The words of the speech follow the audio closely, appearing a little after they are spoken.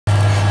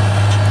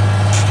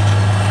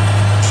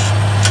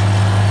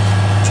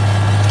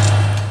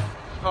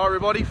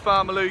everybody,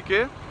 Farmer Luke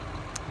here.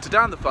 Today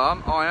on the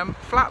farm I am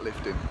flat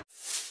lifting.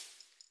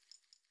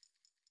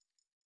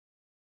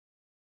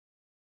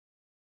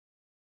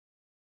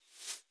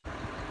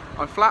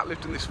 I'm flat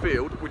lifting this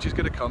field which is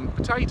going to come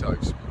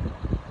potatoes.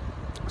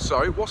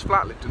 So what's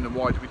flat lifting and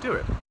why do we do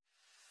it?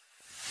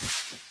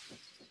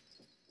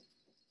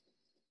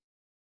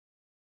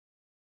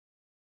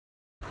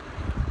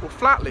 Well,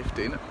 flat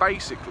lifting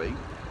basically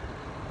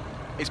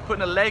is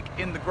putting a leg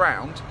in the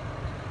ground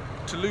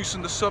to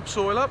loosen the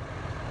subsoil up.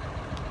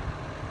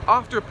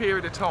 After a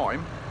period of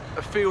time,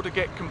 a field will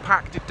get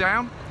compacted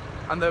down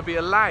and there'll be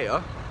a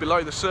layer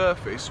below the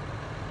surface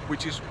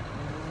which is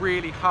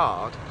really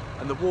hard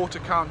and the water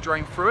can't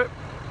drain through it.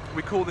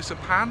 We call this a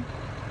pan.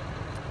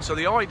 So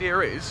the idea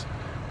is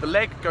the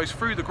leg goes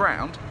through the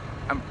ground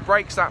and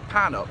breaks that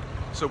pan up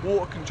so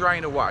water can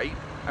drain away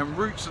and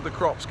roots of the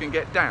crops can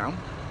get down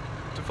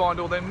to find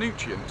all their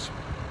nutrients.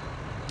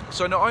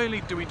 So not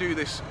only do we do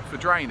this for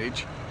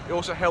drainage, it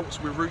also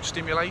helps with root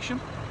stimulation.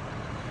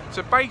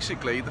 So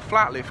basically the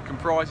flat lift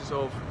comprises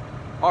of,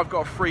 I've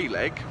got a 3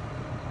 leg,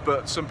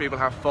 but some people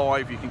have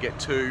 5, you can get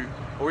 2,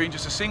 or even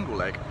just a single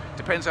leg,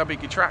 depends how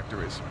big your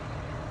tractor is.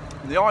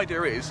 And the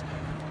idea is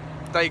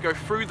they go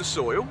through the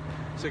soil,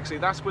 so you can see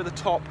that's where the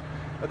top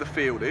of the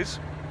field is,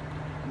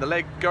 and the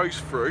leg goes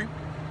through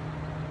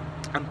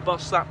and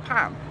busts that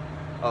pan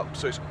up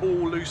so it's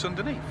all loose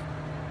underneath.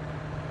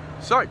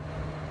 So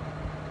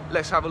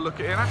let's have a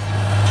look at it in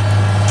action.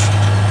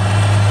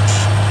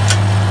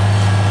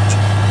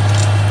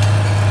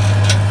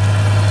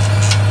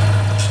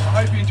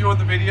 I hope you enjoyed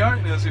the video.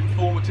 It was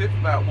informative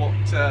about what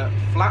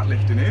flat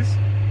lifting is.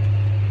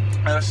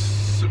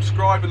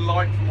 Subscribe and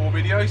like for more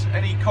videos.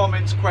 Any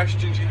comments,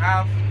 questions you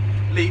have,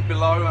 leave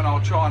below and I'll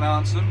try and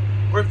answer them.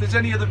 Or if there's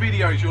any other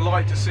videos you'd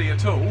like to see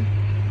at all,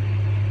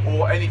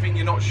 or anything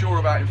you're not sure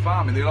about in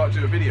farming that you'd like to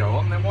do a video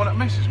on, then why not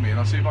message me and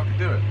I'll see if I can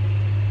do it.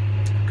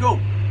 Cool.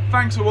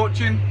 Thanks for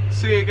watching.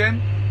 See you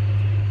again.